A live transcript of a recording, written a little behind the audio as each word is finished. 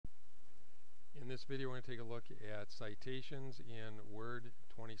In this video we're going to take a look at citations in Word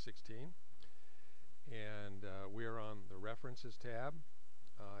 2016, and we are on the References tab.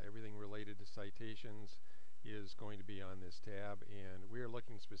 Everything related to citations is going to be on this tab, and we are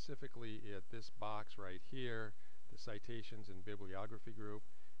looking specifically at this box right here, the Citations and Bibliography group,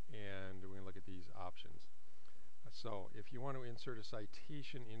 and we're going to look at these options. So if you want to insert a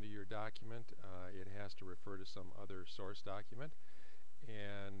citation into your document, it has to refer to some other source document.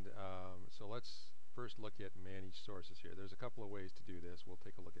 And so let's first look at managed sources here. There's a couple of ways to do this. We'll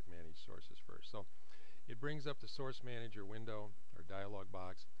take a look at managed sources first. So it brings up the Source Manager window or dialog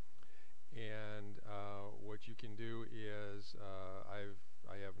box, and what you can do is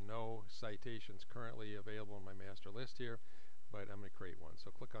I have no citations currently available in my master list here, but I'm going to create one.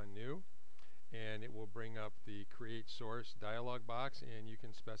 So click on New, and it will bring up the Create Source dialog box, and you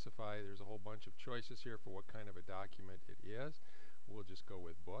can specify, there's a whole bunch of choices here for what kind of a document it is. We'll just go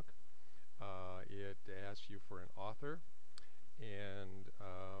with book. It asks you for an author, and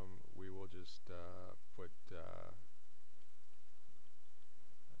we will just put, I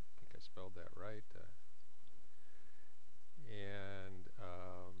think I spelled that right, and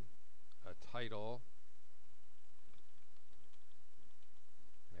a title.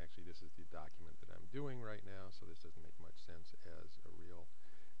 And actually this is the document that I'm doing right now, so this doesn't make much sense as a real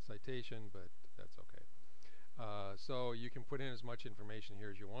citation, but that's okay. So you can put in as much information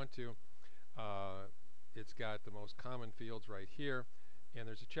here as you want to. It's got the most common fields right here, and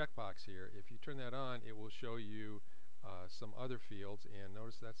there's a checkbox here. If you turn that on, it will show you some other fields, and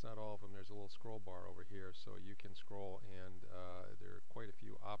notice that's not all of them. There's a little scroll bar over here, so you can scroll, and there are quite a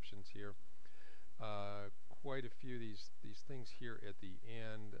few options here. Quite a few of these things here at the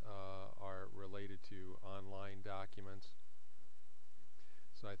end are related to online documents.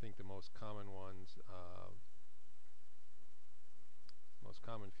 So I think the most common ones, most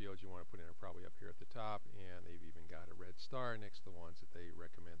common fields you want to put in are probably up here at the top, and they've even got a red star next to the ones that they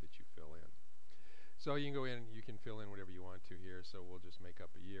recommend that you fill in. So you can go in, you can fill in whatever you want to here. So we'll just make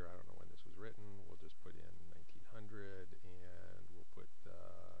up a year. I don't know when this was written. We'll just put in 1900, and we'll put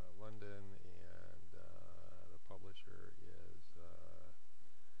London, and the publisher is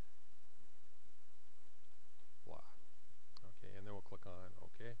blah. Okay, and then we'll click on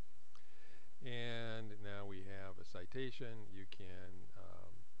OK. And now we have a citation. You can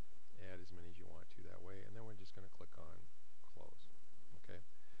add as many as you want to that way, and then we're just going to click on Close. Okay.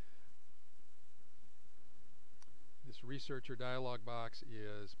 This Researcher dialog box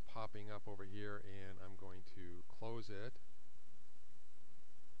is popping up over here, and I'm going to close it.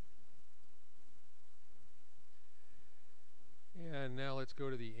 And now let's go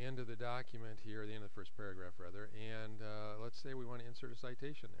to the end of the document here, the end of the first paragraph rather, and let's say we want to insert a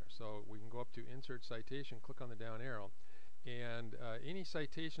citation there. So we can go up to Insert Citation, click on the down arrow, and any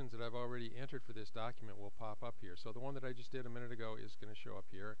citations that I've already entered for this document will pop up here. So the one that I just did a minute ago is going to show up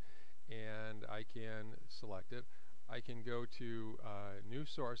here, and I can select it. I can go to New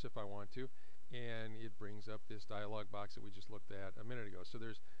Source if I want to, and it brings up this dialog box that we just looked at a minute ago. So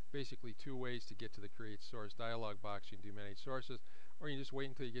there's basically two ways to get to the Create Source dialog box. You can do Manage Sources, or you can just wait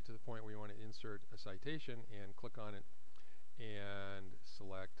until you get to the point where you want to insert a citation and click on it and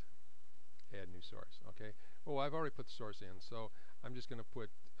select Add New Source. Okay. Well, I've already put the source in, so I'm just going to put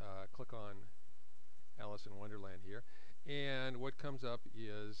click on Alice in Wonderland here, and what comes up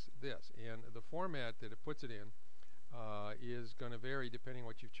is this, and the format that it puts it in is going to vary depending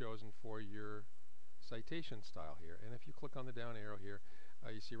what you've chosen for your citation style here. And if you click on the down arrow here,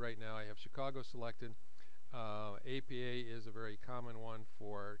 you see right now I have Chicago selected. APA is a very common one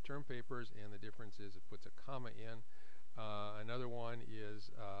for term papers, and the difference is it puts a comma in. Another one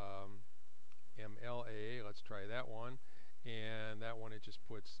is MLA. Let's try that one, and that one it just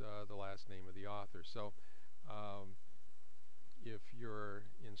puts the last name of the author. So if your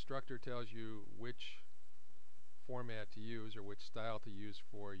instructor tells you which format to use or which style to use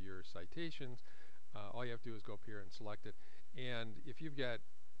for your citations, all you have to do is go up here and select it. And if you've got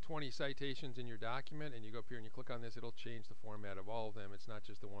 20 citations in your document and you go up here and you click on this, it'll change the format of all of them. It's not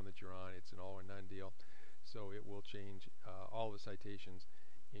just the one that you're on, it's an all or none deal. So it will change all the citations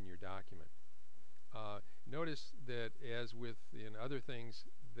in your document. Notice that as with in other things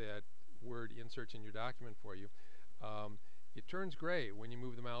that Word inserts in your document for you, it turns gray when you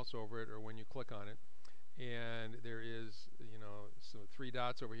move the mouse over it or when you click on it. And there is, so 3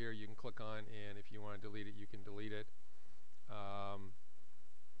 dots over here you can click on, and if you want to delete it, you can delete it.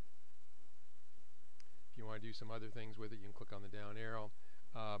 If you want to do some other things with it, you can click on the down arrow.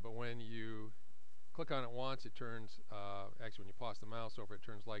 But when you click on it once, it turns, actually when you pass the mouse over it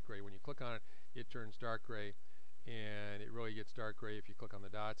turns light gray. When you click on it, it turns dark gray, and it really gets dark gray if you click on the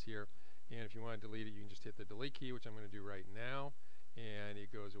dots here. And if you want to delete it, you can just hit the delete key, which I'm going to do right now, and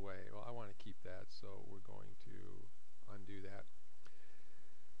it goes away. Well, I want to keep that, so we're going to undo that.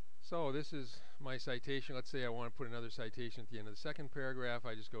 So this is my citation. Let's say I want to put another citation at the end of the second paragraph.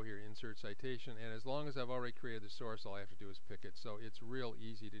 I just go here, insert citation, and as long as I've already created the source, all I have to do is pick it. So it's real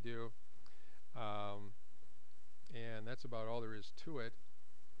easy to do. And that's about all there is to it.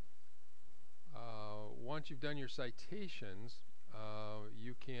 Once you've done your citations,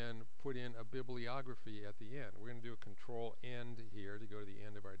 you can put in a bibliography at the end. We're going to do a control end here to go to the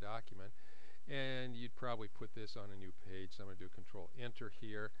end of our document. And you'd probably put this on a new page. So I'm going to do a control enter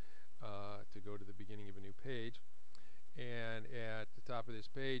here to go to the beginning of a new page. And at the top of this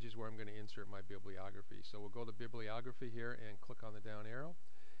page is where I'm going to insert my bibliography. So we'll go to bibliography here and click on the down arrow.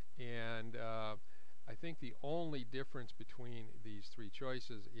 And I think the only difference between these three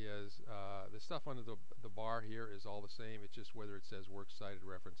choices is the stuff under the bar here is all the same. It's just whether it says works cited,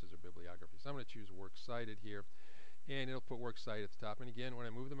 references, or bibliography. So I'm going to choose works cited here, and it'll put works cited at the top. And again, when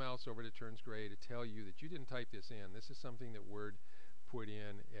I move the mouse over, it turns gray to tell you that you didn't type this in. This is something that Word put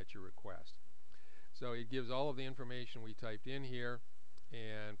in at your request. So it gives all of the information we typed in here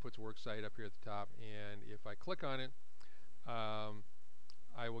and puts works cited up here at the top. And if I click on it,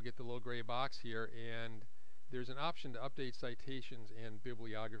 I will get the little gray box here, and there's an option to update citations and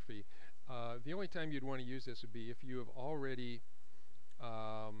bibliography. The only time you'd want to use this would be if you have already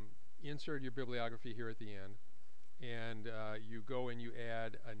inserted your bibliography here at the end, and you go and you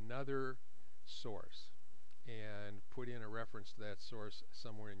add another source and put in a reference to that source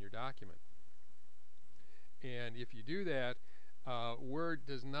somewhere in your document. And if you do that, Word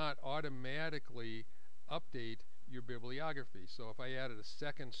does not automatically update your bibliography. So if I added a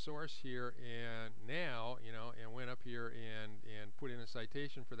second source here and now, and went up here and put in a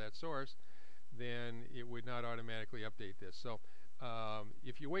citation for that source, then it would not automatically update this. So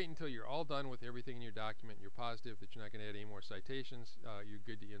if you wait until you're all done with everything in your document, and you're positive that you're not going to add any more citations, you're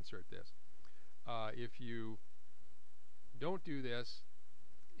good to insert this. If you don't do this,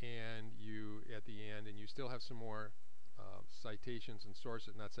 and you at the end, and you still have some more citations and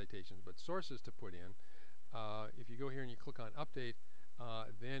sources, not citations, but sources to put in, if you go here and you click on update,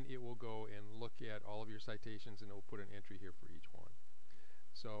 then it will go and look at all of your citations, and it will put an entry here for each one.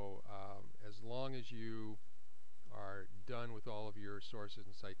 So as long as you are done with all of your sources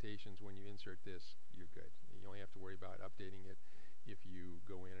and citations when you insert this, you're good. You only have to worry about updating it if you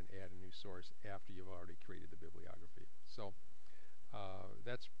go in and add a new source after you've already created the bibliography. So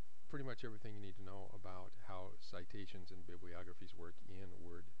that's pretty much everything you need to know about how citations and bibliographies work in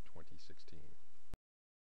Word 2016.